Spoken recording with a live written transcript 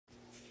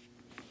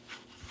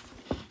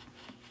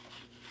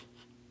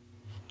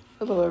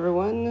Hello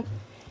everyone.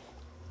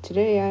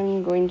 Today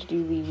I'm going to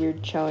do the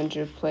weird challenge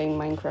of playing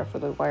Minecraft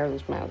with a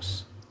wireless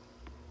mouse.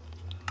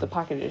 The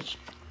Pocket Edition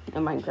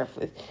of Minecraft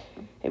with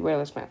a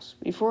wireless mouse.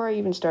 Before I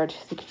even start,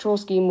 the control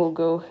scheme will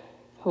go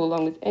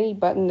along with any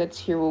button that's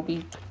here will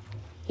be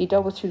a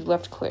double to the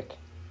left click,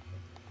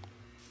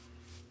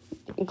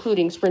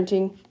 including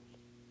sprinting,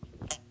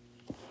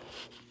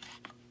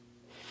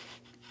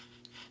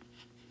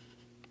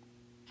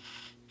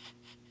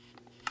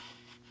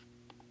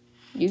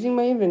 using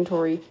my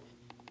inventory,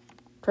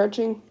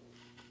 crouching,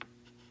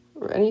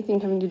 or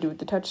anything having to do with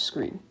the touch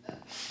screen.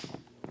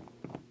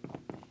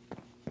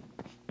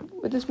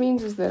 What this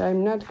means is that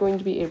I'm not going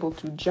to be able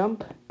to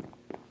jump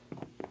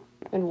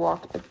and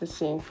walk at the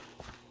same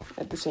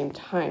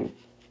time.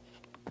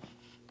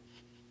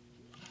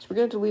 So we're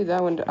going to leave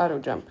that one to auto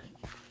jump.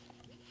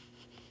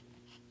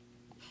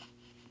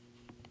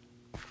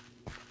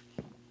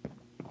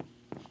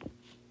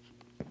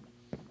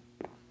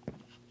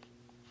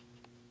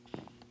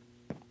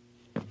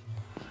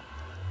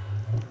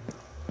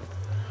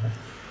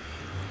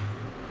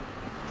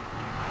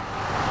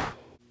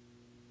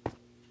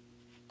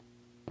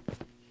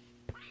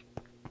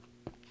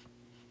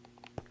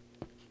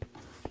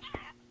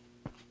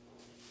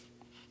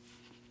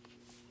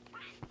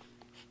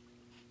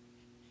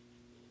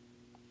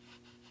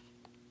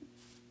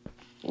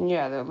 And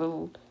yeah, the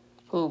little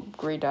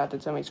gray dot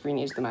that's on my screen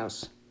is the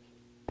mouse.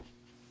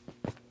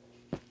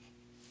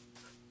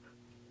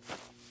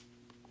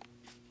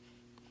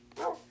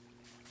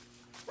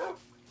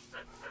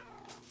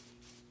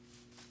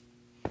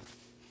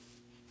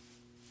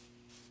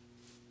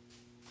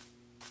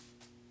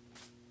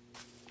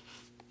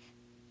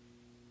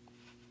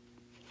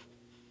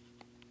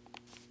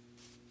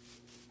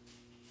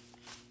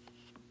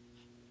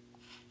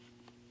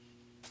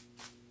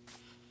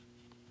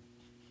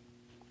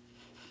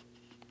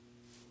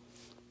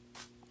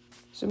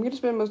 So I'm going to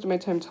spend most of my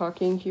time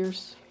talking here,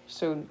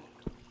 so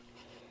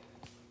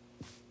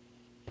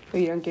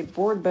you don't get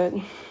bored, but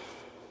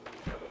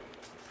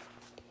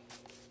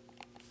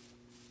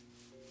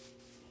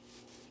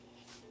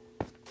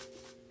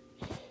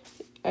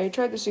I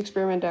tried this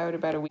experiment out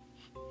about a week.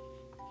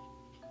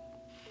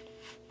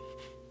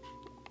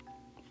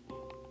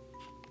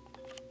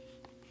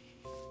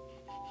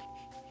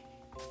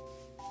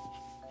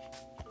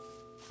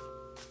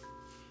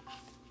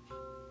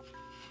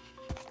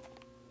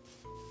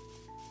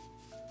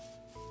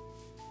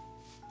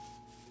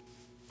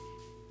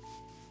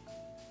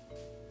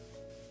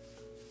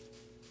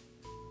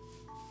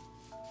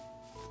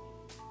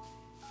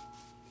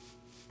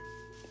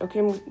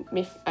 Okay,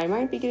 I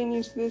might be getting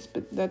used to this,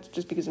 but that's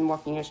just because I'm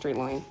walking in a straight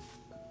line.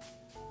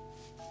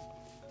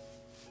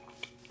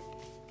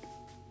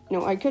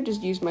 No, I could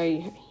just use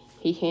my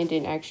hand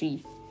and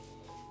actually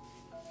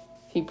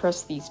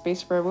press the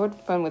spacebar.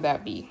 What fun would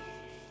that be?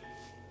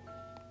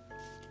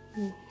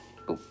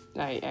 Oh,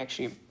 I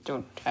actually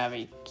don't have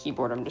a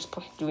keyboard. I'm just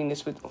doing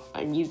this with,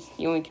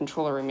 the only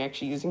controller I'm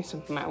actually using is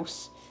a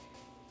mouse.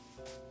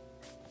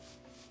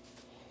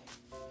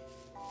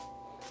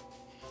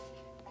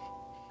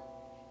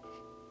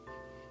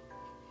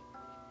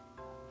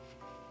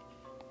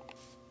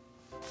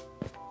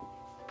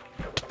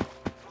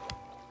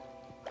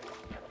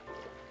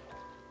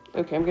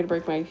 Okay, I'm gonna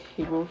break my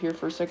rule here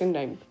for a second.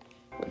 I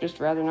would just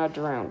rather not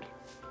drown.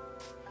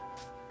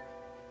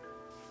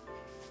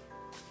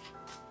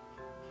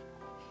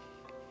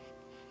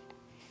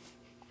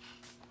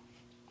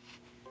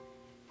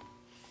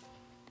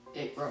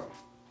 Hey, bro.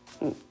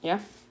 Yeah?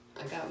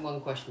 I got one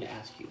question to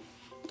ask you.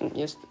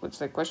 Yes, what's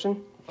that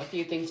question? What do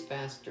you think's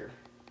faster?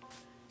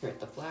 Here,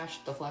 the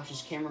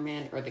Flash's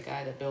cameraman, or the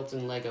guy that builds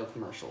in Lego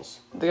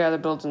commercials? The guy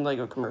that builds in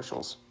Lego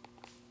commercials.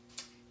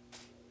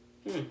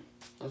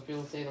 Most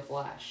people say the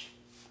Flash.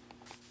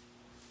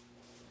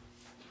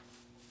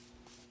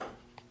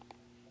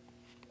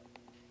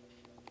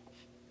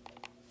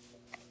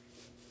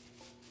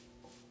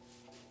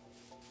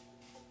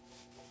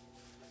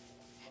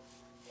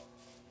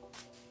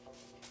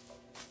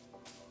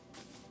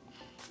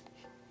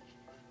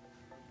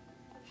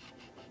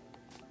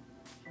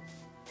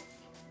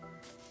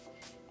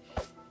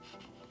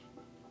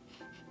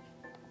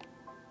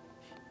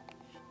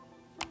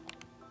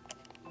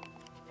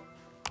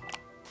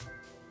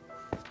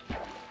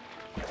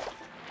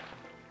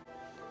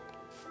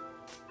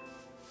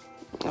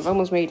 I've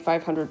almost made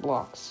 500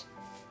 blocks.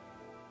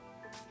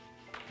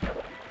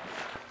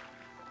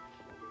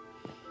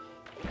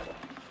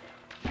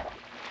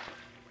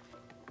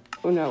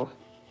 Oh no.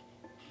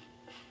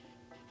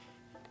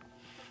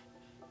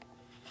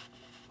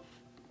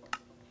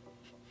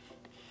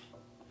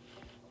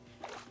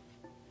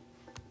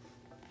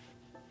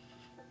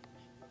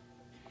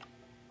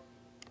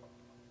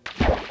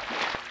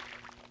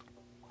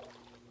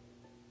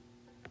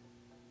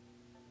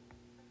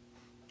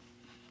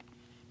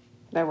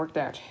 That worked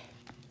out.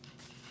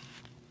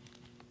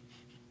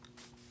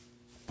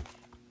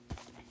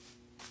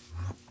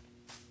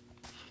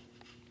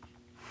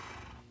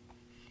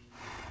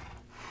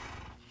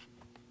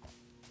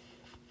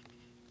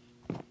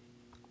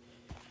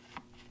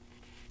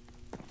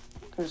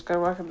 I just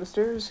gotta walk up the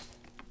stairs,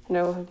 and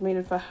I'll have made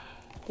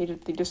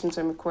it the distance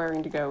I'm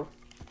requiring to go.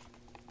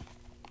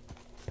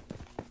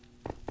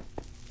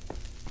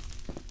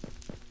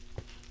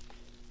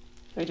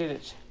 I did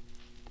it.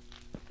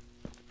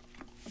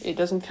 It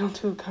doesn't feel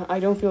too... I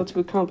don't feel too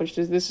accomplished,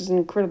 as this is an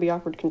incredibly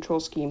awkward control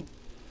scheme.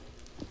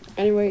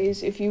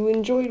 Anyways, if you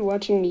enjoyed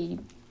watching me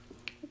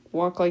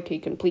walk like a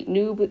complete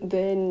noob,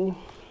 then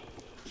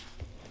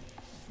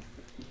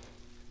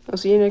I'll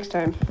see you next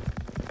time,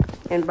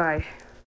 and bye.